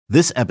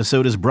This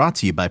episode is brought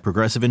to you by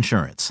Progressive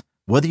Insurance.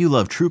 Whether you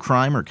love true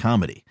crime or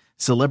comedy,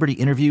 celebrity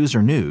interviews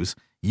or news,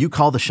 you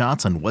call the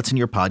shots on what's in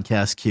your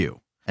podcast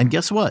queue. And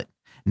guess what?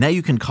 Now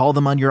you can call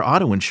them on your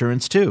auto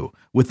insurance too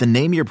with the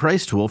Name Your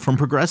Price tool from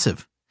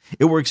Progressive.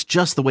 It works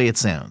just the way it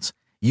sounds.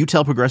 You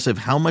tell Progressive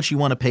how much you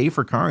want to pay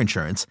for car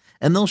insurance,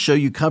 and they'll show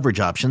you coverage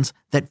options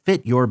that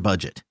fit your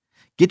budget.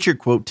 Get your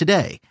quote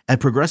today at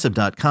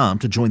Progressive.com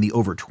to join the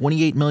over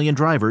 28 million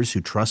drivers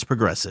who trust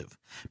Progressive.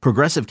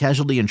 Progressive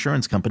Casualty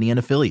Insurance Company and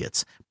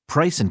Affiliates.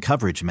 Price and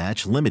coverage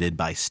match limited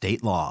by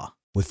state law.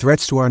 With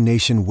threats to our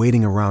nation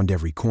waiting around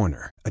every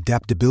corner,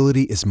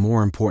 adaptability is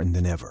more important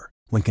than ever.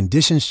 When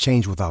conditions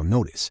change without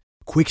notice,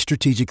 quick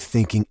strategic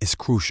thinking is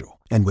crucial.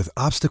 And with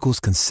obstacles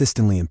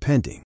consistently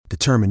impending,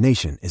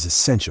 determination is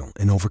essential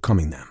in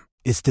overcoming them.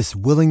 It's this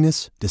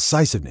willingness,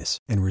 decisiveness,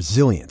 and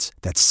resilience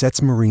that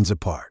sets Marines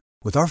apart.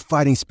 With our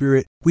fighting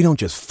spirit, we don't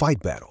just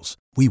fight battles,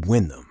 we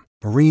win them.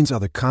 Marines are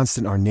the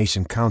constant our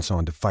nation counts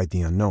on to fight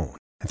the unknown.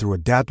 And through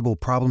adaptable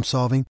problem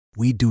solving,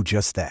 we do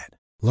just that.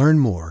 Learn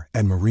more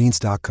at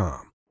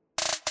marines.com.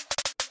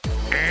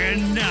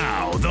 And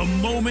now, the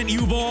moment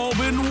you've all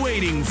been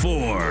waiting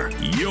for.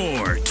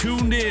 You're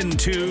tuned in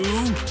to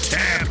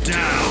Tapped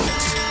Out.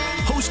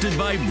 Hosted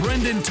by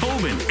Brendan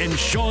Tobin and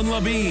Sean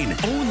Levine.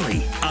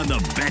 Only on the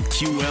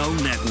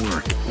BetQL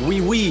Network.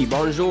 Oui,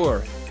 bonjour.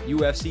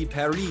 UFC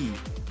Paris.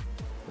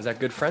 Was that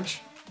good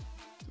French?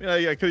 Yeah,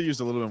 I could have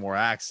used a little bit more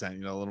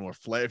accent, a little more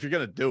flair. If you're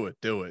going to do it,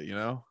 Are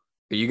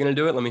you going to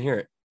do it? Let me hear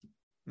it.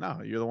 No,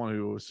 you're the one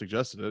who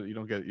suggested it.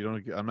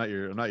 I'm not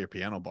your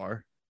piano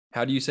bar.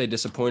 How do you say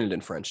disappointed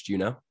in French? Do you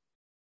know?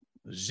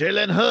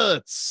 Jalen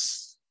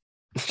Hurts.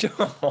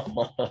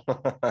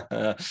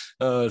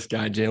 Oh, this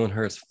guy, Jalen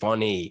Hurts,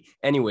 funny.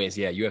 Anyways,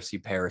 yeah,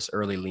 UFC Paris,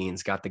 early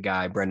leans, got the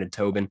guy, Brendan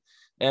Tobin,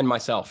 and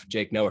myself,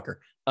 Jake Noacker.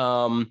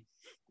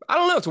 I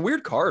don't know. It's a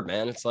weird card,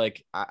 man. It's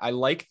like, I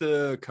like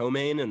the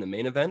co-main and the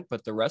main event,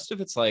 but the rest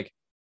of it's like,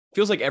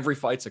 feels like every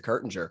fight's a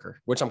curtain jerker,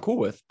 which I'm cool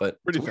with, but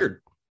pretty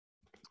weird.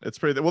 It's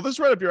pretty well. This is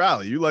right up your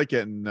alley. You like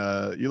getting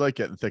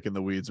thick in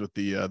the weeds with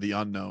the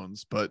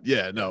unknowns. But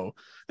yeah, no,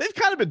 they've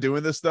kind of been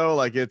doing this though.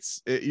 Like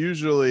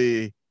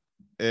the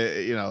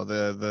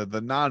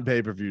non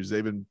pay-per-views,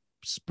 they've been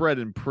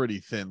spreading pretty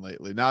thin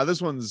lately. Now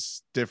this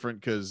one's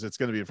different because it's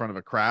going to be in front of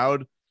a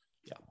crowd.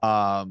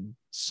 Yeah.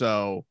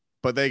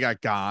 But they got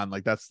gone.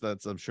 Like that's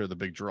I'm sure the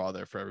big draw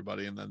there for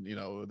everybody. And then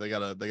they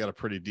got a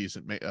pretty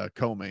decent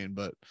co-main.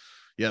 But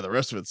yeah, the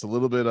rest of it's a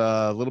little bit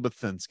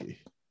thinsky.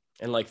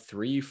 And like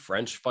 3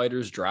 French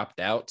fighters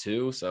dropped out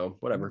too. So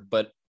whatever.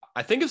 But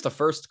I think it's the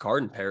first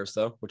card in Paris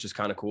though, which is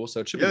kind of cool. So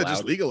it should be loud. They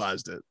just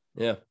legalized it.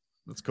 Yeah.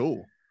 That's cool.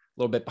 A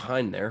little bit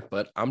behind there,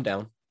 but I'm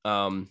down.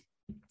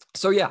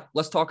 So yeah,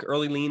 let's talk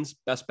early leans,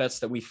 best bets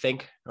that we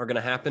think are going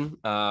to happen.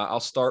 I'll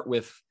start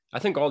with, I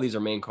think all these are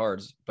main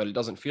cards, but it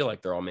doesn't feel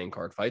like they're all main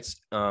card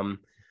fights. I'm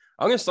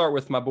going to start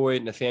with my boy,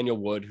 Nathaniel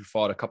Wood, who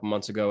fought a couple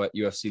months ago at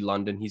UFC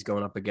London. He's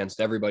going up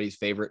against everybody's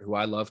favorite, who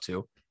I love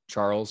too,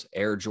 Charles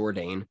Air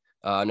Jourdain.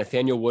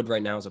 Nathaniel Wood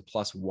right now is a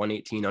plus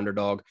 118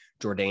 underdog.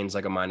 Jourdain's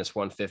like a minus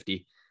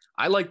 150.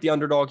 I like the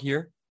underdog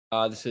here.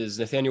 This is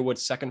Nathaniel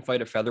Wood's second fight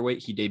at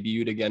featherweight. He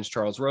debuted against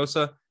Charles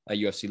Rosa at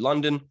UFC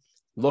London.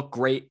 Looked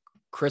great.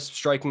 Crisp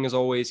striking as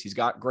always. He's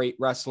got great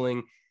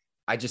wrestling.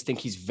 I just think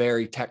he's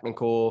very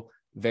technical,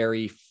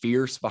 very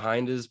fierce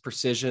behind his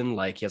precision.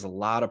 Like he has a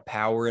lot of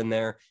power in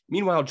there.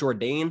 Meanwhile,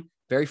 Jourdain,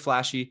 very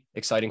flashy,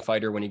 exciting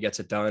fighter when he gets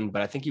it done,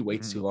 but I think he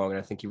waits too long, and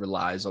I think he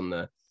relies on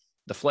the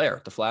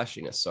flair, the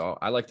flashiness. So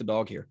I like the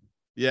dog here.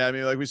 Yeah, I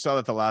mean, like we saw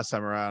that the last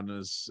time around in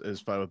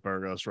his fight with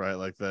Burgos, right?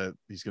 Like that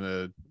he's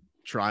gonna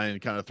try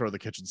and kind of throw the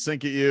kitchen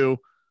sink at you.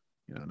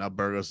 Now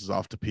Burgos is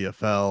off to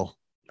PFL.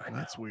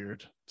 That's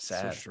weird.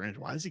 Sad. So strange.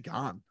 Why is he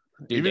gone?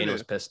 Dude, Dana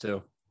was pissed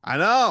too. I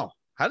know.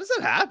 How does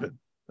that happen?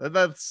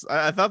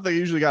 I thought they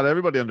usually got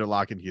everybody under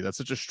lock and key. That's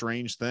such a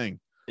strange thing.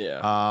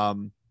 Yeah.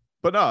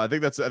 But no, I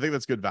think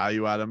that's good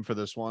value at him for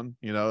this one.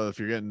 If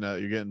you're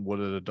getting Wood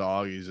at a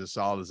dog, he's as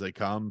solid as they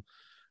come.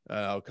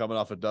 Coming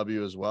off a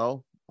W as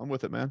well. I'm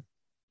with it, man.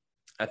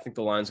 I think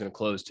the line's going to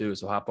close too,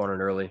 so hop on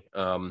it early.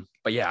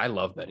 But yeah, I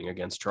love betting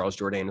against Charles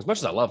Jourdain as much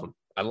as I love him.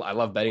 I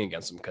love betting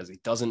against him because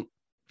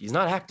he's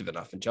not active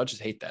enough, and judges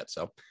hate that.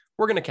 So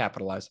we're going to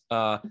capitalize.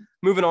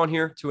 Moving on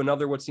here to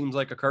another what seems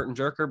like a curtain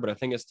jerker, but I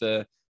think it's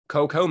the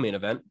co-main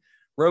event.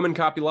 Roman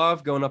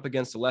Kopylov going up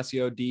against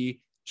Alessio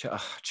Di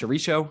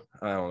Chirico.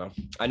 I don't know.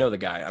 I know the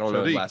guy. I don't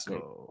know his last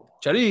name.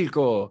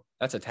 Chirico.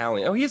 That's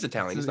Italian. Oh, he is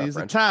Italian. He's not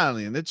French.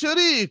 Italian. The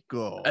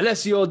Chirico.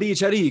 Alessio Di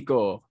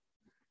Chirico.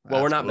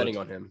 Well, we're not betting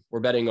on him. We're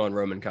betting on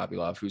Roman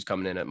Kopylov, who's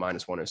coming in at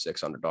minus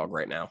 106 underdog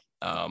right now.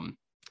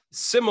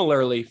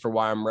 Similarly, for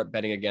why I'm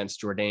betting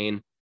against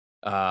Jourdain,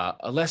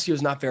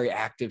 Alessio's not very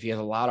active. He has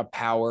a lot of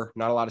power,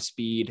 not a lot of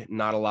speed,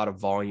 not a lot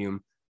of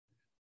volume.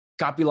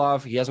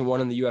 Kopylov, he hasn't won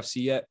in the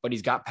UFC yet, but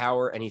he's got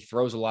power and he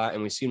throws a lot.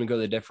 And we've seen him go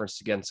the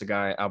difference against a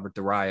guy, Albert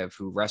Duraev,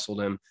 who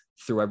wrestled him,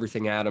 threw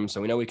everything at him.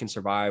 So we know he can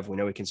survive. We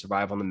know he can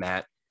survive on the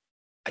mat.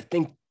 I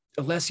think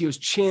Alessio's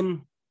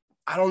chin,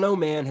 I don't know,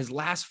 man. His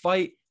last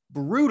fight,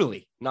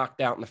 brutally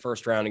knocked out in the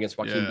first round against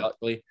Joaquin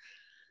Buckley.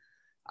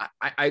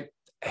 I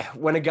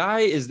when a guy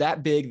is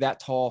that big, that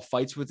tall,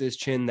 fights with his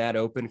chin that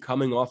open,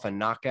 coming off a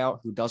knockout,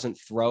 who doesn't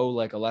throw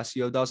like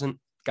Alessio doesn't,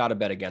 got to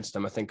bet against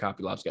him. I think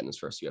Kopilov's getting his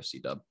first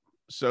UFC dub.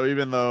 So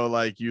even though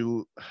like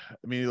you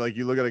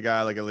look at a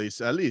guy like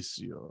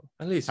Alessio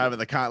having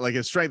the like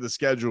his strength of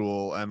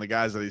schedule and the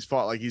guys that he's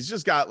fought, like he's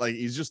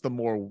just the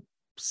more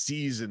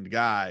seasoned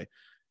guy.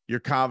 You're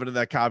confident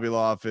that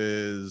Kopylov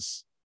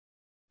is,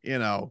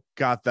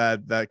 got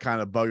that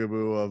kind of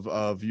bugaboo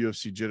of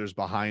UFC jitters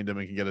behind him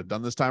and can get it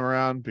done this time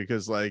around,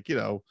 because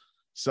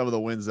some of the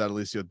wins that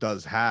Alessio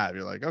does have,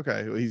 you're like,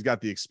 okay, well, he's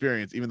got the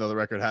experience, even though the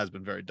record has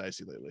been very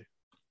dicey lately.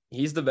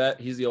 He's the vet.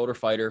 He's the older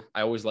fighter.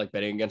 I always like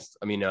betting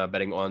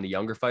on the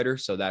younger fighter.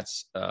 So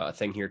that's a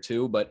thing here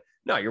too. But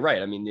no, you're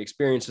right. I mean, the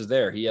experience is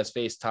there. He has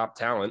faced top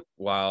talent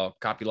while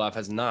Kopylov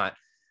has not.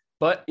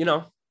 But,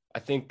 I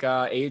think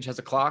age has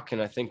a clock,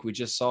 and I think we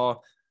just saw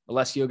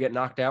Alessio get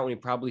knocked out when he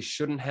probably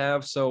shouldn't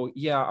have. So,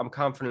 yeah, I'm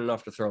confident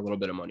enough to throw a little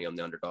bit of money on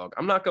the underdog.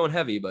 I'm not going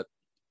heavy, but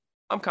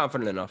I'm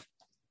confident enough.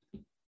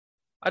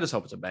 I just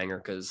hope it's a banger,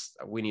 because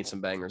we need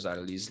some bangers out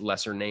of these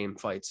lesser name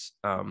fights.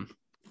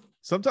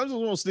 Sometimes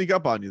those will sneak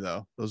up on you,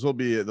 though. Those will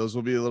be a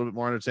little bit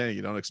more entertaining.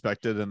 You don't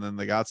expect it, and then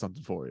they got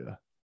something for you.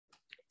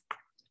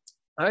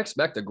 I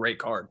expect a great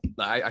card.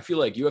 I feel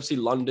like UFC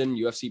London,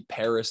 UFC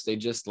Paris, they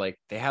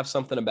have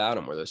something about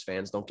them where those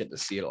fans don't get to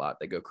see it a lot.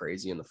 They go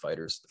crazy, and the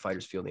fighters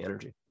feel the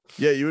energy.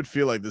 Yeah, you would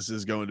feel like this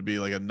is going to be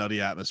like a nutty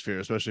atmosphere,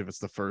 especially if it's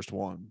the first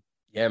one.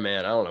 Yeah,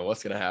 man. I don't know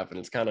what's going to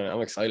happen.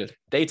 I'm excited.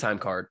 Daytime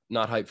card,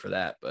 not hyped for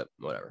that, but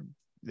whatever.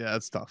 Yeah,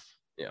 it's tough.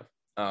 Yeah.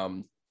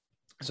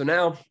 So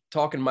now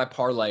talking my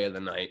parlay of the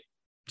night,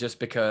 just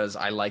because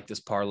I like this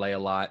parlay a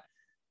lot.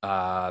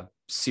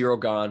 Cyril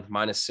Gane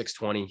minus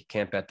 620.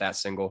 Can't bet that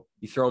single.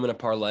 You throw him in a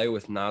parlay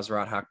with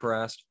Nasrat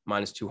Haqparast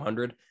minus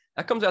 200.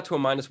 That comes out to a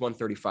minus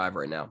 135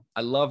 right now.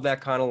 I love that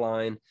kind of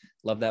line.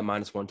 Love that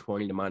minus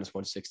 120 to minus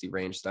 160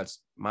 range.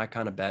 That's my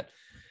kind of bet.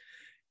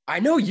 I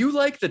know you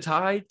like the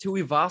tie to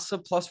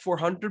Ivasa plus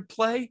 400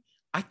 play.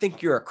 I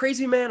think you're a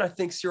crazy man. I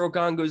think Cyril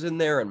Gane goes in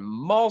there and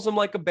mauls him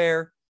like a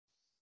bear.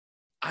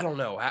 I don't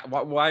know.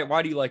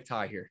 Why do you like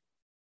tie here?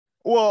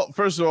 Well,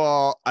 first of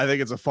all, I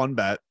think it's a fun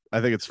bet. I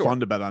think it's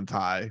fun to bet on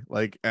tie,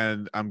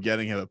 and I'm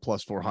getting him at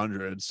plus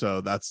 400. So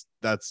that's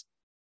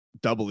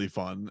doubly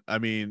fun. I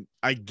mean,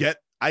 I get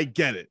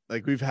it.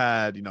 Like, we've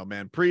had,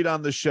 Manpreet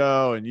on the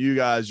show, and you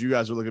guys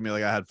were looking at me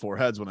like I had four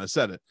heads when I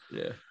said it.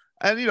 Yeah.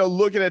 And,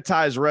 looking at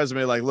Ty's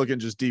resume, like looking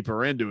just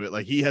deeper into it,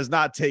 like he has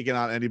not taken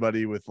on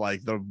anybody with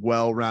like the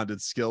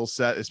well-rounded skill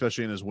set,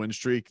 especially in his win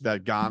streak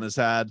that Gane has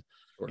had.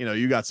 Sure.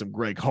 You got some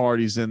Greg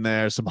Hardys in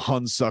there, some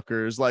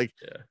Hunsuckers. Like,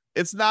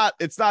 it's not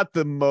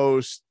the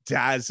most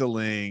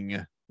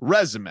dazzling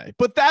resume.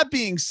 But that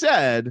being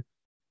said,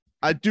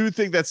 I do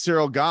think that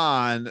Cyril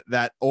Gane,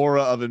 that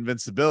aura of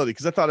invincibility,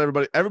 because I thought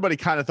everybody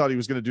kind of thought he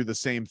was going to do the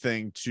same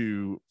thing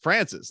to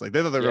Francis. Like,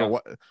 they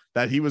thought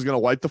that he was going to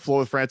wipe the floor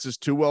with Francis.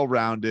 Too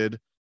well-rounded,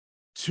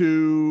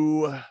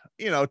 too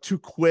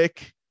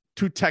quick,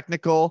 too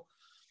technical.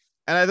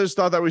 And I just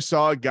thought that we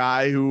saw a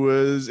guy who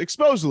was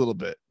exposed a little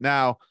bit.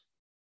 Now,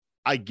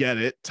 I get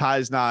it.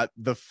 Ty's not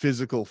the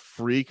physical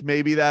freak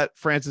maybe that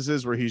Francis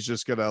is, where he's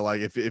just gonna,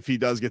 like, if he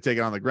does get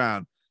taken on the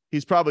ground,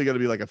 he's probably gonna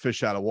be like a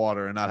fish out of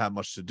water and not have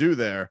much to do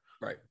there.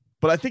 Right.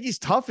 But I think he's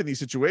tough in these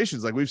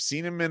situations. Like, we've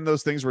seen him in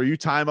those things where you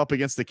tie him up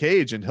against the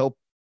cage and he'll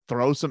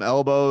throw some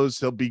elbows.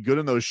 He'll be good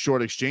in those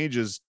short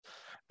exchanges.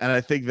 And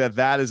I think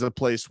that is a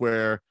place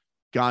where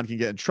Gane can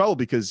get in trouble,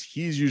 because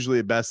he's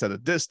usually best at a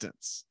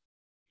distance.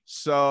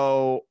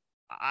 So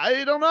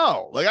I don't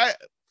know. Like,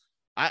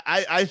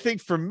 I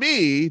think for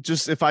me,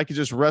 just if I could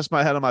just rest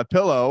my head on my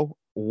pillow,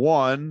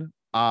 one,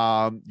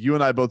 you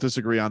and I both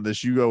disagree on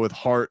this. You go with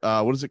Heart.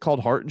 What is it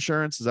called? Heart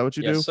insurance? Is that what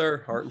you do? Yes,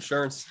 sir. Heart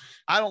insurance.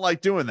 I don't like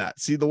doing that.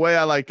 See, the way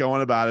I like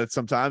going about it,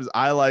 sometimes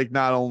I like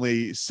not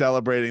only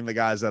celebrating the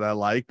guys that I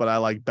like, but I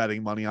like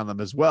betting money on them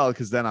as well,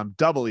 because then I'm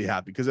doubly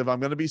happy. Because if I'm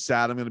going to be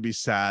sad, I'm going to be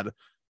sad.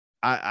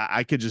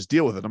 I could just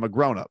deal with it. I'm a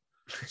grown up.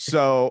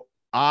 So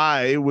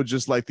I would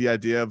just like the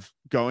idea of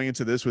going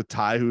into this with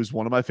Ty, who's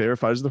one of my favorite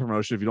fighters of the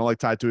promotion. If you don't like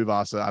Ty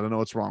Tuivasa, I don't know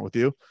what's wrong with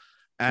you.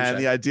 And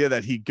the idea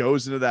that he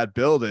goes into that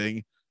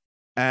building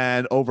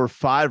and over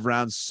 5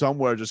 rounds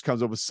somewhere just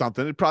comes up with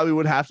something. It probably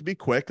would have to be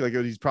quick. Like,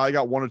 he's probably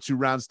got 1 or 2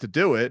 rounds to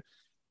do it,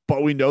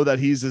 but we know that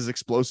he's as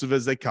explosive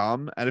as they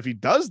come. And if he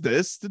does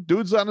this, the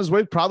dude's on his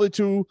way probably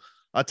to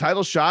a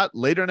title shot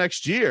later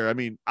next year. I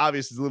mean,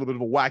 obviously it's a little bit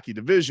of a wacky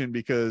division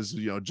because,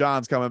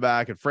 John's coming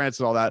back and France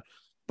and all that.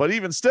 But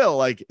even still,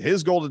 like,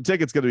 his golden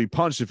ticket's going to be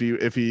punched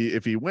if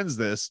he wins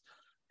this.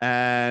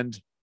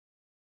 And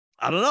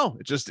I don't know.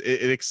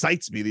 It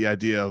excites me, the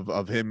idea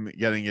of him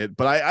getting it.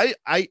 But I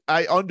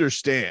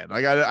understand.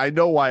 Like, I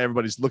know why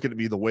everybody's looking at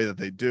me the way that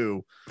they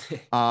do.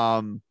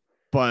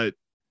 But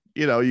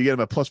you get him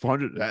at plus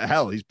 400.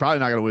 Hell, he's probably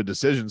not going to win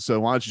decision. So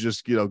why don't you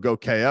just go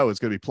KO? It's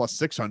going to be plus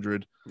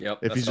 600. Yep.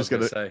 If he's just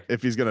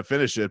if he's going to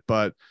finish it.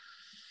 But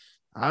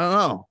I don't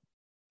know.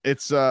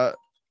 It's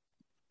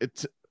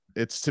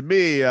to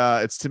me,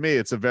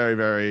 it's a very,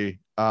 very,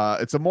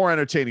 it's a more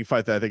entertaining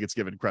fight than I think it's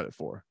given credit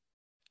for.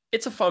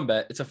 It's a fun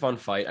bet. It's a fun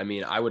fight. I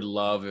mean, I would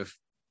love if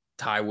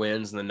Ty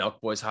wins and the Nelk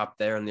boys hop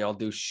there and they all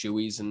do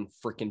shoeies in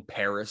freaking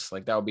Paris.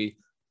 Like that would be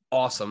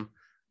awesome.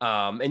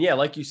 And yeah,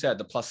 like you said,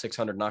 the plus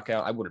 600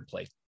 knockout, I wouldn't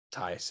play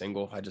Ty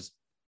single. I just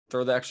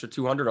throw the extra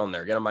 200 on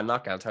there, get him my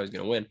knockout. That's how he's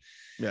going to win.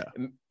 Yeah.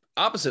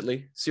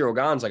 Oppositely, Cyril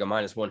Gane's like a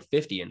minus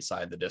 150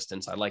 inside the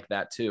distance. I like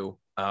that too.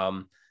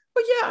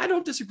 But yeah, I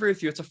don't disagree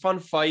with you. It's a fun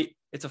fight.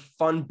 It's a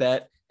fun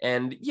bet.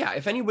 And yeah,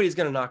 if anybody's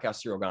going to knock out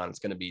Cyril Gane, it's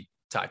going to be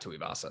Tai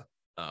Tuivasa.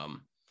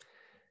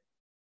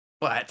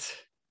 But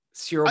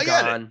Cyril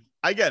Gane.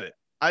 I get it.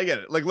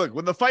 Like, look,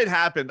 when the fight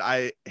happened,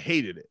 I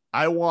hated it.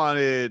 I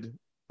wanted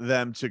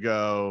them to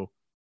go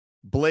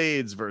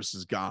Blades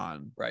versus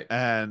Gane. Right.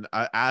 And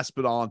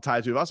Aspinall and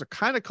Tai Tuivasa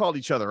kind of called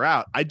each other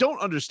out. I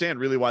don't understand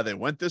really why they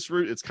went this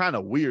route. It's kind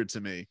of weird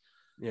to me.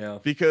 Yeah.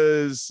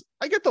 Because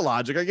I get the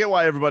logic. I get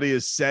why everybody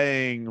is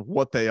saying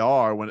what they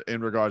are when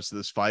in regards to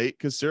this fight,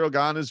 because Cyril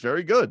Gane is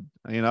very good.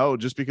 You know,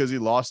 just because he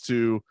lost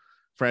to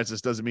Francis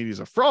doesn't mean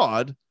he's a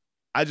fraud.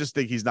 I just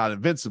think he's not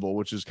invincible,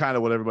 which is kind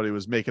of what everybody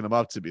was making him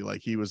up to be.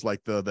 Like he was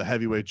like the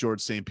heavyweight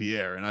George St.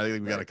 Pierre. And I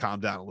think we got to calm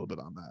down a little bit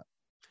on that.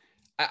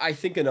 I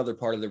think another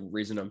part of the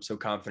reason I'm so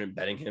confident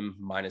betting him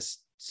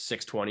minus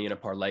 620 in a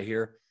parlay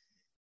here,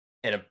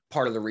 and a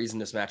part of the reason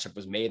this matchup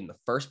was made in the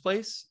first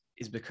place,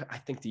 is because I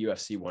think the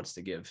UFC wants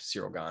to give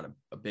Cyril Gane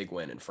a big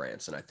win in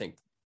France. And I think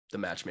the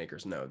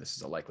matchmakers know this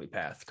is a likely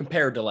path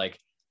compared to like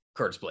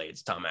Curtis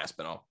Blades, Tom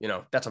Aspinall. You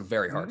know, that's a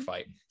very hard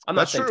fight. I'm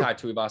not saying Tai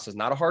Tuivasa is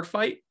not a hard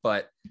fight,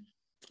 but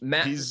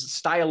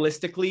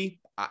stylistically,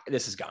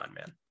 this is Gane,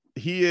 man.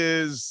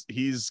 He's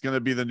going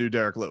to be the new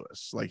Derek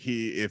Lewis. Like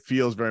it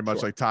feels very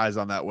much like Ty's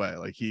on that way.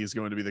 Like he's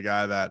going to be the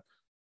guy that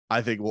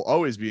I think will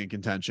always be in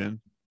contention.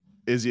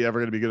 Is he ever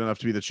going to be good enough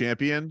to be the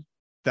champion?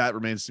 That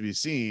remains to be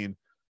seen.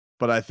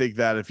 But I think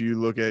that if you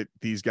look at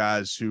these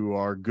guys who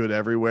are good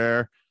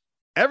everywhere,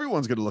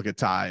 everyone's going to look at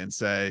Ty and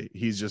say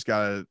he's just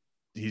got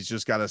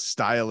a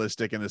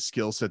stylistic and a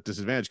skill set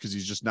disadvantage because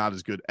he's just not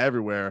as good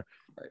everywhere.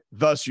 Right.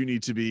 Thus, you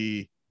need to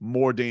be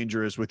more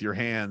dangerous with your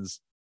hands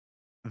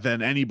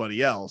than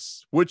anybody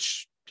else,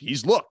 which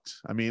he's looked.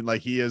 I mean,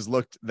 like he has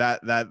looked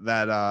that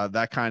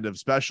kind of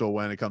special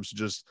when it comes to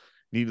just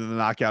needing the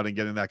knockout and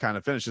getting that kind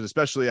of finish, and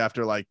especially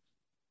after like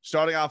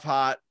starting off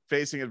hot,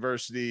 facing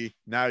adversity.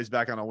 Now he's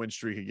back on a win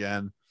streak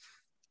again.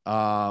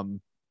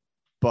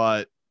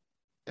 But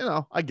you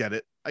know, I get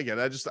it. I think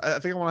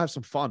I want to have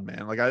some fun,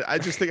 man. Like I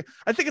think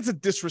it's a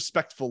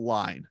disrespectful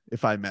line,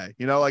 if I may.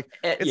 You know, like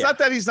it's not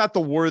that he's not the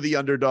worthy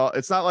underdog.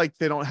 It's not like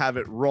they don't have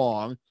it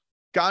wrong.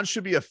 Gane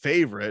should be a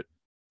favorite,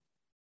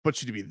 but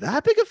should he be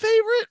that big a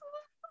favorite?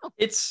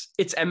 It's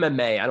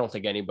MMA. I don't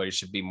think anybody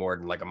should be more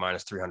than like a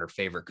minus 300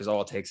 favorite because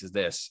all it takes is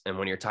this. And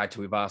when you're tied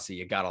to Tuivasa,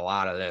 you got a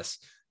lot of this.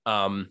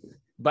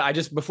 But I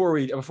just before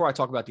I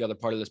talk about the other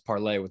part of this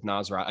parlay with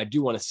Nasrat, I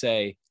do want to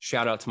say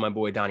shout out to my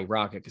boy Donnie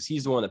Rocket because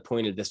he's the one that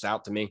pointed this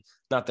out to me.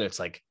 Not that it's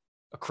like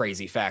a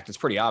crazy fact; it's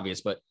pretty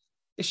obvious, but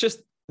it's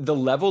just the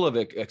level of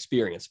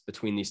experience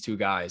between these two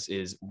guys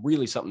is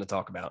really something to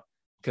talk about.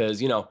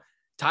 Because you know,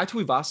 Tai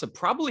Tuivasa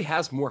probably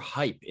has more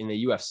hype in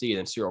the UFC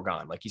than Cyril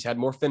Gane. Like he's had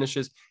more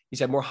finishes, he's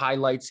had more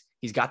highlights,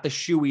 he's got the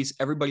shoeies.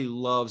 Everybody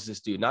loves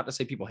this dude. Not to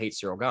say people hate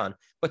Cyril Gane,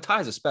 but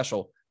Ty is a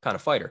special kind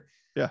of fighter.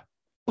 Yeah.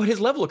 But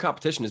his level of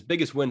competition, his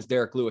biggest win's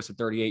Derek Lewis at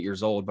 38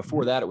 years old.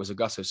 Before that, it was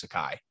Augusto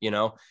Sakai, you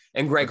know,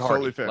 and Greg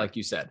Hardy, like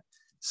you said.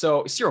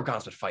 So Cyril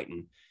Gane's been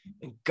fighting,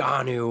 and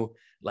Ganu,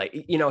 like,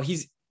 you know,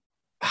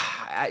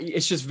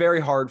 it's just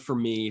very hard for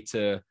me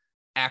to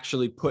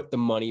actually put the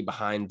money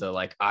behind the,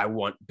 like, I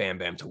want Bam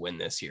Bam to win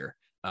this here.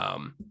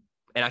 And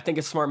I think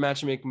it's smart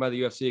matchmaking by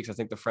the UFC because I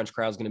think the French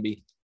crowd is going to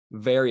be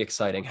very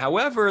exciting.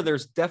 However,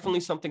 there's definitely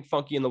something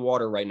funky in the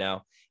water right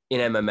now in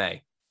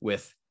MMA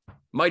with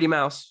Mighty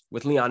Mouse,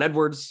 with Leon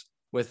Edwards,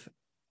 with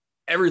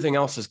everything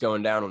else that's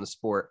going down on the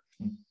sport.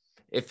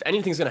 If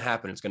anything's going to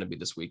happen, it's going to be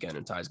this weekend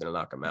and Ty's going to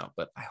knock him out.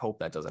 But I hope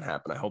that doesn't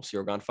happen. I hope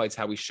Cyril Gane fights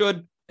how he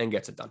should and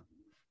gets it done.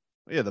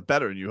 Yeah, the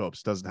better in you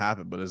hopes doesn't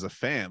happen. But as a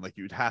fan, like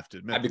you'd have to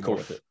admit, I'd be cool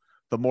with it.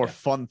 The more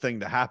fun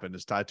thing to happen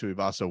is Tai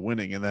Tuivasa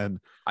winning and then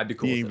I'd be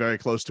cool being very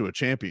close to a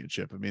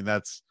championship. I mean,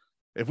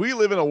 if we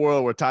live in a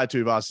world where Tai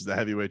Tuivasa is the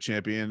heavyweight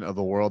champion of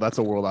the world, that's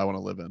a world I want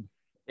to live in.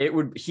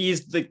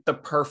 He's the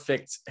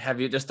perfect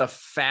heavy, just a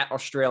fat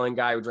Australian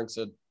guy who drinks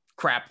a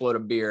crap load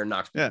of beer and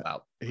knocks people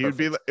out. It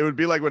would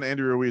be like when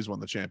Andy Ruiz won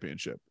the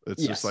championship.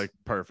 It's just like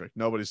perfect.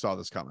 Nobody saw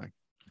this coming.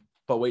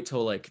 But wait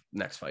till like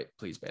next fight,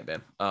 please, Bam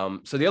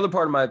Bam. So the other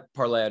part of my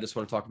parlay I just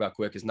want to talk about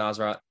quick is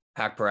Nasrat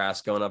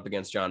Haqparast going up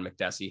against John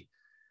McDessie.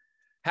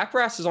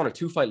 Haqparast is on a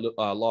 2-fight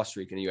loss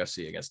streak in the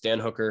UFC against Dan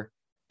Hooker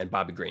and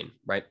Bobby Green,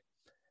 right?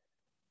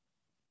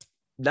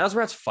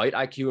 Nasrat's fight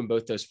IQ in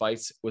both those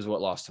fights was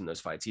what lost him those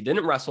fights. He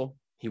didn't wrestle.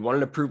 He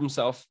wanted to prove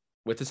himself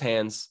with his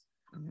hands.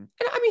 Mm-hmm.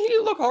 And I mean, he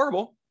didn't look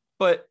horrible,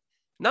 but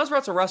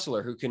Nasrat's a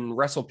wrestler who can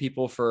wrestle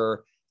people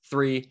for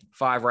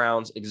 3-5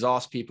 rounds,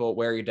 exhaust people,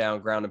 wear you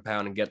down, ground and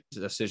pound, and get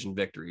decision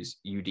victories,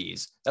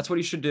 UDs. That's what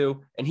he should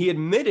do. And he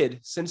admitted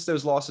since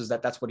those losses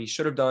that that's what he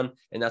should have done,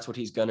 and that's what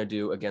he's going to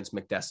do against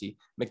Makdessi.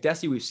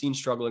 Makdessi, we've seen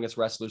struggle against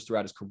wrestlers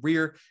throughout his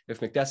career. If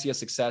Makdessi has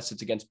success,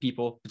 it's against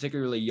people,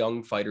 particularly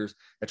young fighters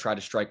that try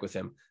to strike with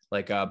him,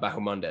 like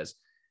Bahamondes.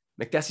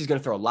 Makdessi's going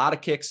to throw a lot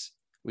of kicks.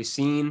 We've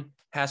seen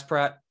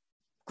Hasprat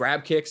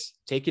grab kicks,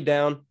 take you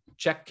down,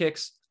 check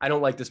kicks. I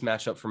don't like this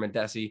matchup for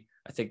Makdessi.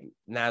 I think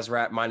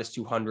Nasrat minus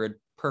 200,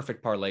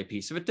 perfect parlay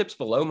piece. If it dips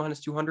below minus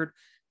 200,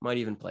 might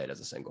even play it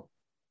as a single.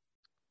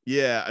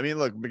 Yeah, I mean,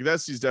 look,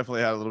 Makdessi's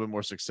definitely had a little bit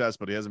more success,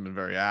 but he hasn't been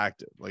very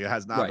active. Like, it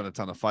has not been a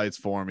ton of fights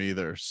for him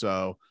either.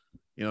 So,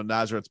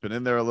 Nasrat's been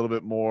in there a little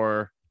bit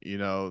more.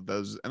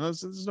 There's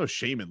no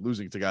shame in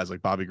losing to guys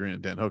like Bobby Green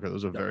and Dan Hooker.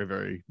 Those are very,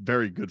 very,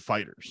 very good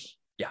fighters.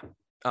 Yeah.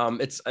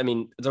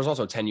 There's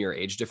also a 10-year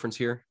age difference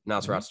here.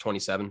 Nasrat's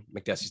 27,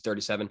 Makdessi's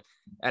 37.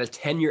 At a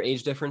 10-year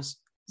age difference,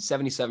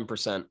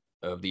 77%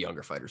 of the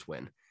younger fighters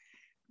win.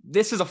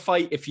 This is a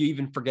fight. If you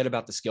even forget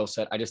about the skill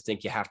set, I just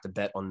think you have to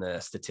bet on the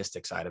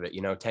statistic side of it.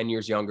 10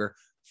 years younger,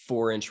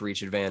 4-inch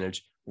reach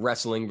advantage,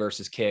 wrestling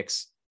versus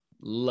kicks.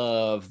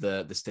 Love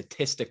the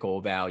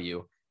statistical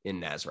value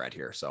in Nasrat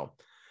here. So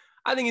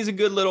I think he's a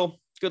good little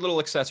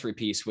accessory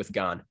piece with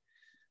Gane.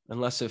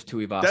 Unless if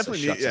Tuivasa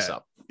shuts us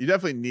up. You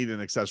definitely need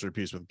an accessory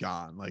piece with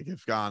Gane. Like,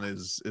 if Gane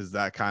is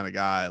that kind of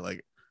guy,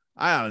 like,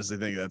 I honestly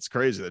think that's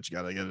crazy that you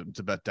got to get him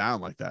to bet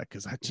down like that,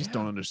 because I just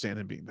don't understand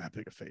him being that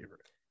big a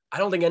favorite. I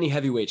don't think any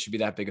heavyweight should be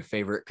that big a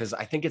favorite, because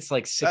I think it's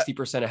like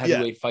 60% of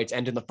heavyweight fights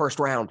end in the first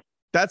round.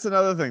 That's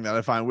another thing that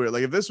I find weird.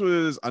 Like, if this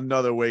was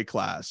another weight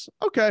class,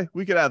 okay,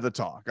 we could have the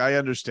talk. I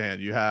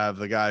understand you have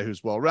the guy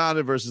who's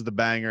well-rounded versus the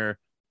banger,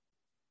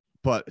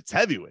 but it's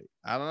heavyweight.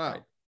 I don't know.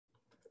 Right.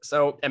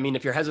 So, I mean,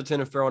 if you're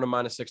hesitant of throwing a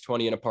minus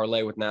 620 in a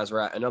parlay with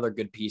Nasrat, another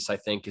good piece, I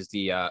think, is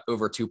the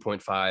over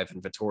 2.5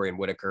 and Vettori and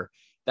Whitaker.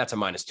 That's a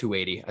minus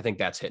 280. I think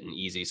that's hitting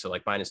easy. So,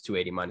 like, minus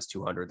 280, minus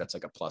 200, that's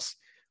like a plus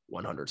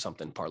 100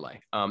 something parlay.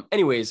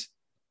 Anyways,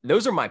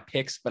 those are my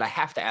picks, but I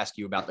have to ask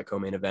you about the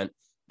co-main event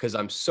because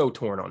I'm so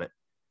torn on it.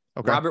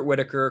 Okay. Robert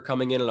Whitaker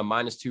coming in at a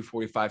minus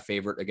 245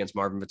 favorite against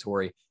Marvin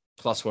Vettori,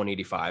 plus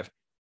 185.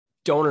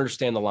 Don't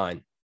understand the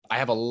line. I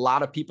have a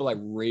lot of people I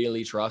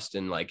really trust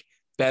and like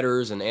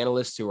bettors and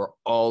analysts who are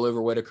all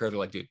over Whitaker. They're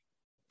like, dude,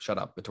 shut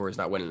up. Vettori's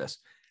not winning this.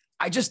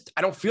 I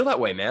don't feel that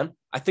way, man.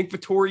 I think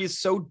Vettori is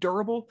so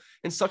durable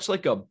and such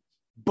like a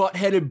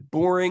butt-headed,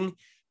 boring,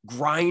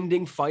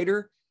 grinding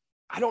fighter.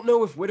 I don't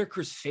know if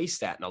Whitaker's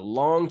faced that in a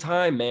long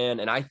time, man.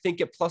 And I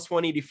think at plus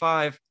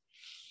 185,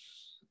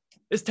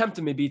 it's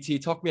tempting me, BT.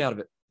 Talk me out of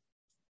it.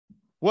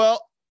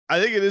 Well,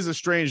 I think it is a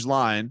strange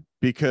line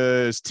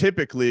because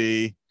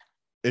typically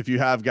if you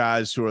have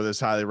guys who are this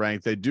highly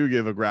ranked, they do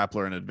give a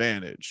grappler an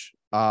advantage.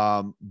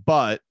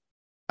 But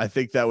I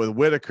think that with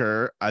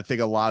Whitaker, I think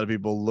a lot of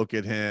people look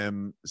at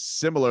him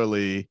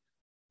similarly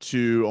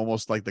to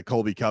almost like the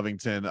Colby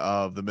Covington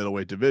of the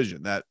middleweight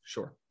division, that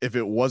sure, if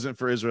it wasn't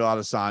for Israel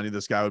Adesanya,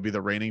 this guy would be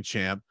the reigning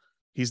champ.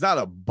 He's not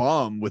a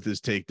bum with his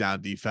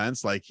takedown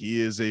defense. Like, he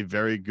is a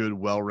very good,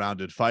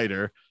 well-rounded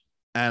fighter.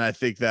 And I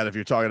think that if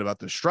you're talking about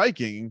the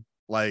striking,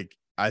 like,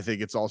 I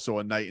think it's also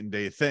a night and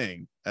day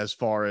thing as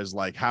far as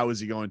like, how is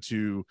he going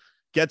to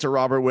get to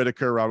Robert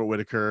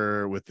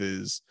Whitaker with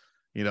his,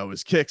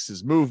 his kicks,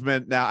 his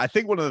movement. Now, I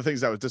think one of the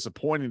things that was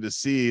disappointing to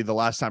see the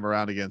last time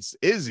around against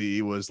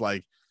Izzy was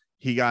like,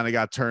 he kind of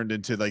got turned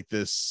into like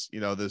this,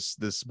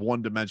 this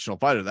one-dimensional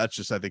fighter. That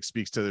just, I think,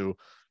 speaks to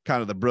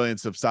kind of the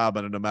brilliance of Saban,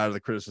 and no matter the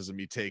criticism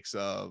he takes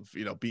of,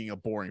 being a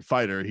boring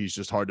fighter, he's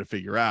just hard to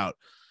figure out.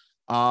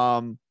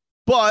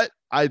 But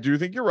I do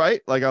think you're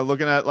right. Like, I'm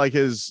looking at like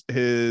his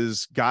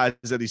guys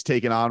that he's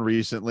taken on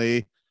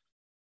recently,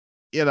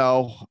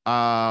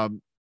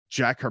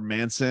 Jack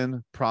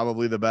Hermanson,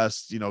 probably the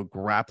best,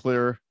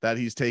 grappler that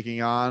he's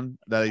taking on,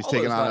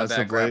 taken on as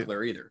a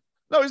grappler either.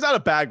 No, he's not a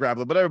bad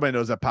grappler, but everybody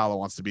knows that Paolo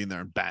wants to be in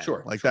there and bang.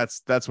 Sure, like sure.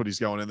 That's what he's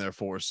going in there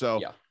for. So,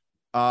 yeah.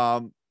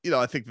 I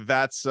think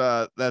that's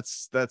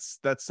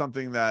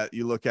something that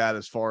you look at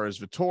as far as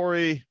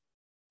Vettori.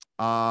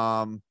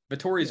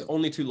 Vettori's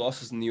only 2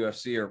 losses in the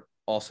UFC are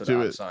also to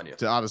Adesanya.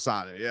 To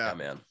Adesanya, yeah,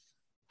 man.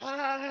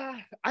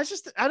 I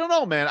don't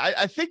know, man.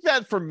 I think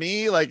that for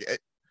me, like,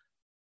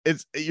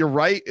 you're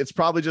right. It's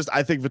probably just,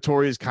 I think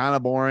Vettori is kind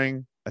of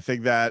boring. I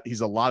think that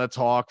he's a lot of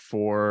talk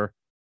for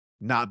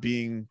not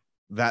being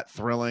that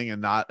thrilling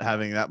and not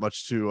having that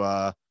much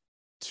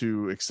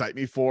to excite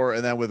me for.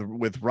 And then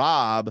with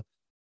Rob,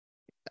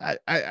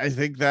 I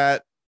think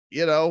that,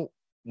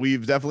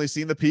 we've definitely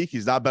seen the peak.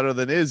 He's not better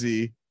than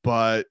Izzy,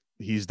 but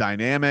he's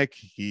dynamic.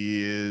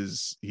 He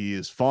is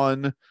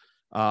fun.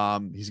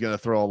 He's going to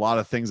throw a lot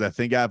of things, I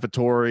think, at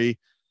Vettori.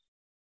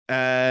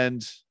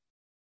 And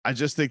I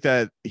just think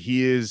that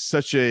he is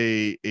such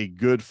a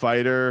good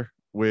fighter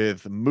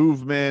with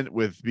movement,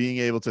 with being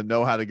able to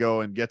know how to go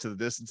and get to the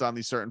distance on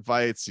these certain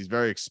fights. He's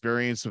very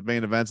experienced with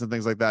main events and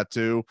things like that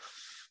too.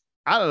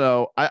 I don't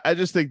know. I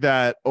just think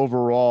that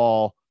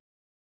overall,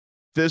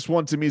 this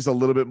one to me is a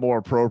little bit more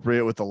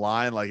appropriate with the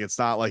line. Like, it's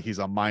not like he's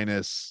a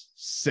minus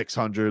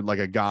 600 like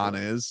a Gon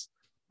is.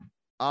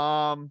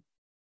 I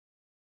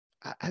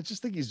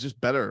just think he's just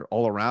better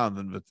all around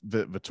than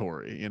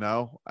Vettori, you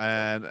know?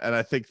 And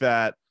I think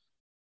that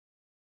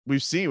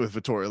we've seen with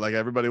Vettori, like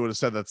everybody would have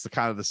said that's the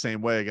kind of the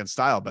same way against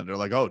Stylebender,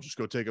 like, oh, just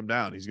go take him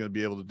down. He's going to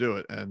be able to do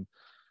it. And,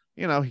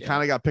 you know, he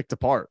kind of got picked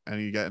apart and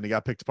he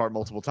got picked apart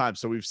multiple times.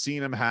 So we've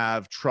seen him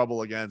have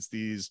trouble against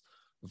these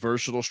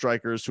versatile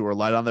strikers who are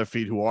light on their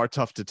feet, who are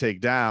tough to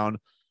take down.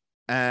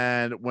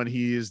 And when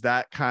there's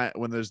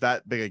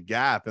that big a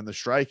gap in the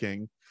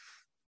striking,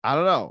 I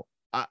don't know.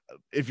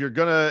 If you're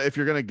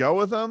gonna go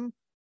with him,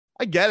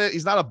 I get it.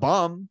 He's not a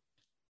bum,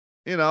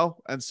 you know.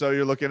 And so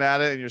you're looking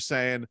at it and you're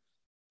saying,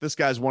 this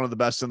guy's one of the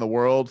best in the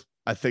world.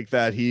 I think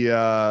that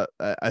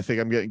I think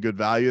I'm getting good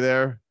value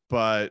there.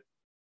 But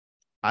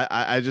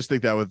I just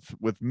think that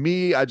with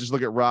me, I just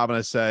look at Rob and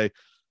I say,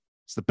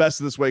 it's the best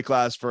of this weight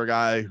class for a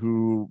guy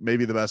who may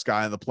be the best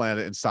guy on the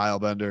planet in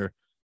Stylebender.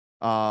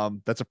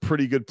 That's a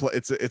pretty good play.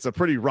 It's a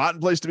pretty rotten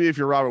place to be if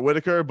you're Robert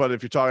Whitaker, but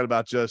if you're talking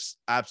about just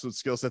absolute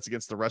skill sets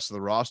against the rest of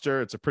the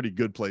roster, it's a pretty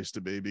good place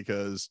to be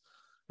because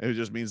it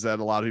just means that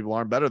a lot of people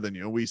aren't better than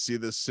you. We see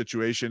this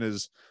situation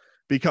is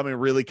becoming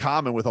really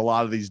common with a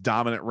lot of these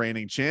dominant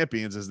reigning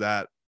champions, is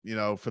that, you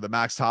know, for the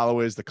Max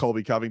Holloways, the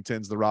Colby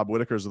Covingtons, the Rob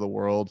Whitakers of the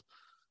world,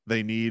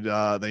 they need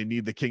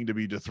the king to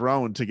be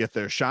dethroned to get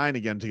their shine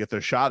again, to get their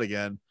shot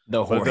again.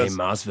 The Jorge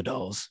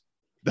Masvidals.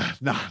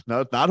 No,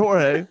 not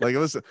Jorge. Like,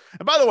 listen.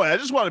 And by the way, I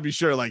just want to be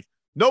sure, like,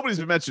 nobody's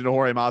been mentioning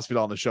Jorge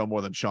Masvidal on the show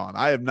more than Sean.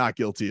 I am not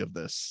guilty of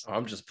this.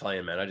 I'm just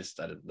playing, man. I'm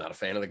not a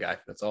fan of the guy.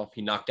 That's all.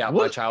 He knocked out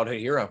my childhood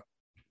hero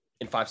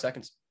in 5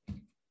 seconds.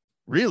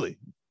 Really?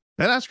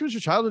 Ben Askren's your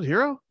childhood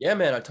hero? Yeah,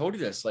 man. I told you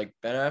this. Like,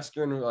 Ben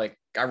Askren, like,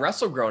 I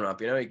wrestled growing up.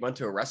 You know, he went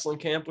to a wrestling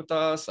camp with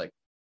us. Like,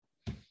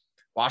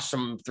 watched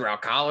him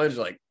throughout college,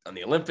 like on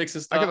the Olympics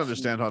and stuff. I can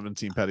understand having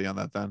Team Petty on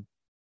that then.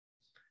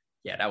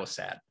 Yeah, that was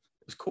sad.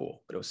 It was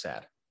cool, but it was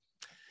sad.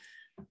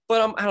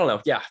 But I don't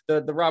know. Yeah,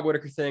 the Rob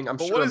Whitaker thing.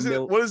 But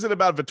sure. What is it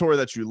about Vettori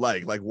that you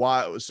like? Like,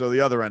 why? So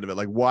the other end of it,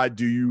 like, why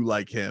do you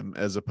like him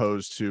as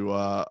opposed to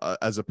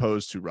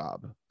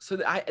Rob? So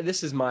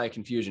this is my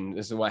confusion.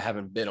 This is why I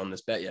haven't bid on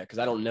this bet yet, because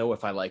I don't know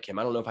if I like him.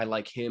 I don't know if I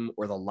like him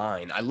or the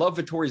line. I love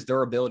Vettori's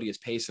durability, his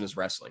pace, and his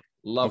wrestling.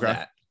 Love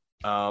that.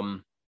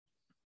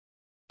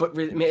 But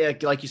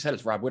like you said,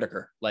 it's Rob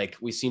Whitaker. Like,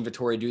 we've seen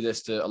Vettori do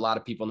this to a lot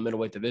of people in the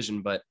middleweight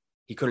division, but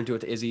he couldn't do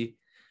it to Izzy.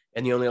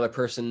 And the only other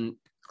person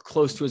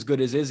close to as good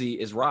as Izzy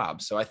is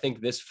Rob. So I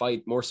think this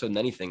fight, more so than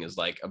anything, is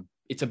like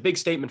it's a big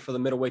statement for the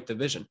middleweight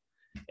division.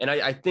 And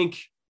I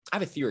think I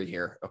have a theory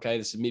here. Okay,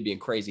 this is me being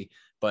crazy,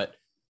 but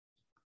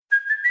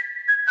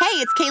hey,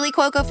 it's Kaylee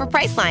Cuoco for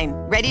Priceline.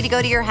 Ready to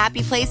go to your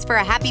happy place for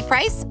a happy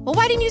price? Well,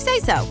 why didn't you say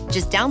so?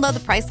 Just download the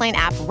Priceline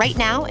app right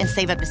now and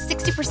save up to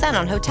 60%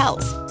 on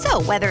hotels.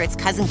 So whether it's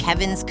Cousin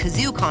Kevin's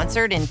Kazoo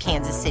Concert in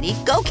Kansas City,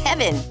 go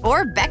Kevin,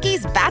 or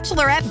Becky's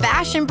Bachelorette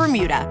Bash in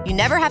Bermuda, you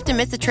never have to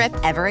miss a trip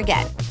ever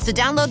again. So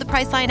download the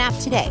Priceline app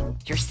today.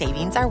 Your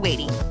savings are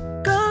waiting.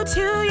 Go to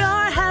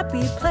your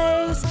happy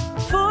place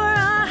for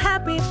a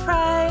happy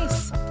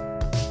price.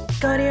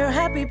 Go to your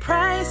happy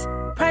price,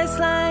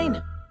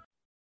 Priceline.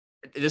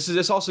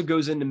 This also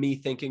goes into me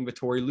thinking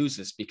Vettori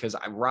loses, because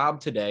Rob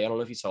today, I don't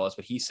know if you saw this,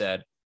 but he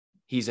said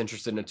he's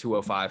interested in a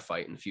 205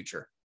 fight in the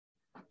future.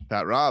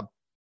 That Rob.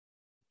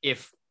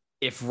 If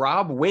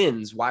Rob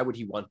wins, why would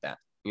he want that?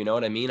 You know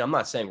what I mean? I'm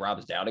not saying Rob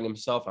is doubting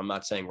himself. I'm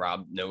not saying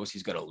Rob knows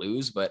he's going to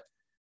lose, but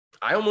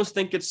I almost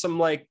think it's some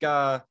like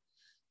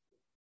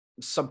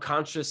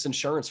subconscious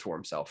insurance for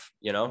himself.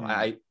 You know,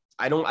 I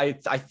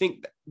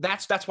think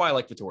that's why I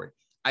like Vettori.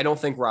 I don't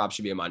think Rob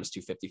should be a minus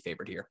 250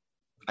 favorite here.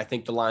 I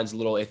think the line's a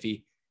little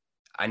iffy.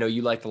 I know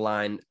you like the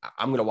line.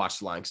 I'm going to watch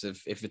the line,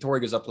 because if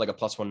Vettori goes up to like a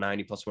plus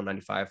 190, plus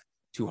 195,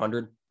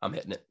 200, I'm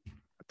hitting it.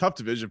 Tough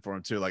division for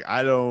him too. Like,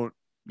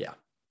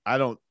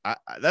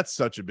 that's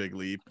such a big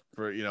leap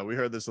for, you know, we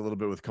heard this a little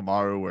bit with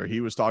Kamaru, where he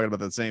was talking about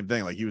the same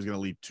thing. Like, he was going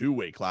to leap 2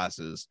 weight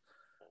classes.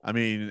 I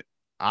mean,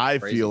 I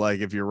feel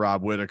like if you're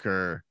Rob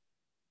Whitaker,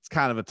 it's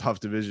kind of a tough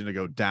division to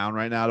go down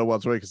right now to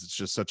welterweight, because it's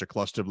just such a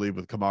cluster bleed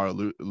with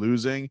Kamaru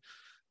losing.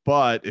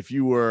 But if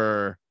you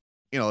were,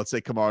 you know, let's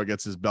say Kamaru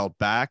gets his belt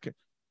back,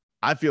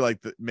 I feel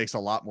like that makes a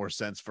lot more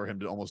sense for him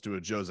to almost do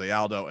a Jose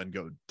Aldo and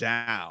go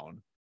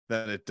down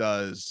than it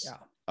does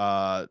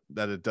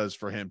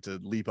for him to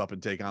leap up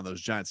and take on those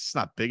giants. It's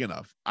not big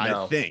enough.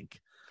 No, I think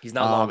he's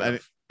not long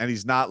enough. And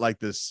he's not like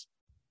this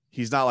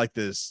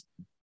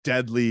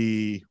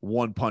deadly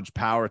one punch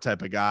power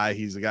type of guy.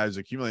 He's the guy who's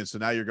accumulating. So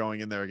now you're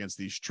going in there against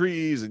these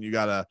trees, and you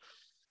gotta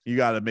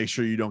make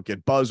sure you don't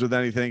get buzzed with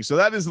anything. So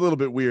that is a little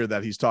bit weird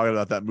that he's talking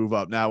about that move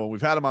up. Now, when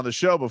we've had him on the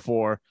show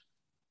before,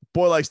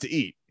 boy likes to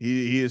eat.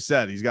 He has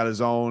said he's kind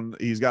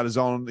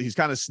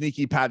of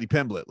sneaky Patty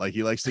Pimblett. Like,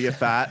 he likes to get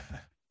fat.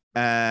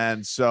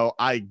 And so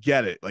I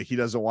get it. Like, he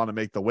doesn't want to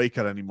make the weight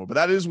cut anymore, but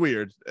that is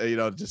weird, you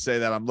know, to say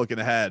that I'm looking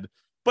ahead,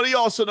 but he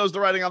also knows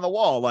the writing on the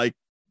wall. Like,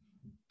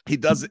 he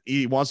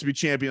wants to be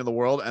champion of the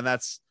world, and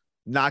that's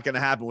not going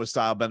to happen with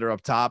Stylebender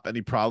up top. And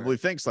he probably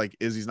thinks like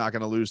Izzy's not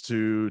going to lose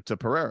to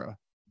Pereira.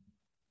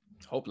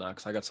 Hope not,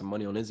 because I got some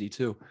money on Izzy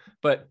too.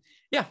 But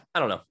yeah, I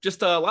don't know.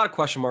 Just a lot of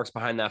question marks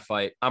behind that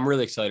fight. I'm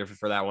really excited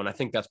for that one. I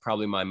think that's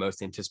probably my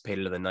most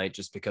anticipated of the night,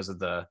 just because of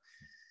the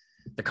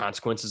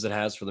consequences it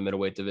has for the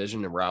middleweight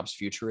division and Rob's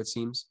future, it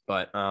seems.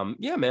 But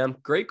yeah, man,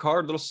 great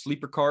card, little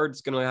sleeper card.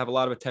 It's going to have a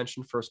lot of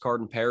attention. First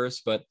card in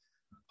Paris, but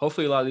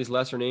hopefully a lot of these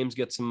lesser names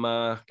get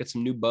some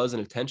new buzz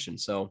and attention.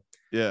 So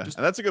yeah, and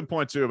that's a good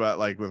point too about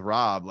like with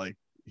Rob, like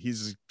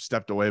he's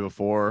stepped away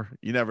before.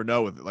 You never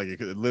know with like it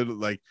could literally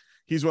like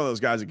he's one of those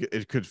guys that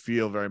it could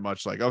feel very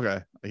much like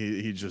okay,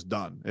 he's just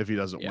done if he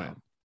doesn't win.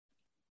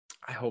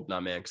 I hope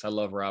not, man, because I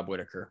love Rob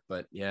Whittaker.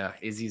 But yeah,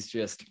 Izzy's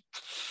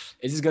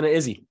gonna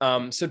Izzy.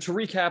 So to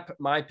recap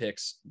my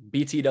picks,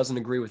 BT doesn't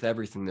agree with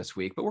everything this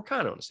week, but we're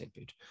kind of on the same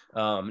page.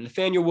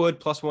 Nathaniel Wood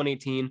plus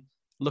 118,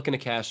 looking to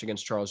cash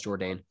against Charles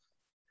Jourdain.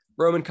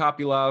 Roman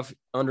Kopylov,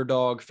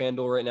 underdog.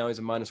 FanDuel right now, he's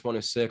a minus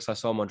 106. I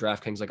saw him on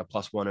DraftKings like a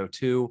plus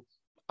 102.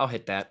 I'll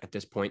hit that at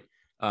this point.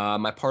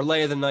 My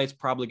parlay of the night's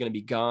probably going to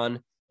be Gane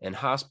and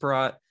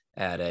Hasparat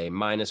at a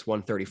minus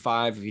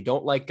 135. If you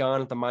don't like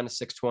Gane at the minus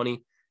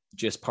 620,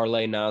 just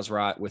parlay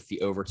Nasrat with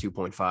the over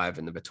 2.5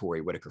 in the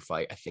Vettori Whittaker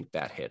fight. I think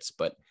that hits,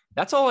 but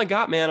that's all I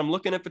got, man. I'm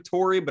looking at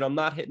Vettori, but I'm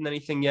not hitting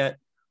anything yet.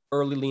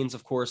 Early leans,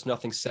 of course,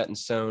 nothing set in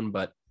stone,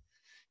 but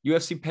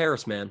UFC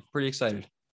Paris, man, pretty excited.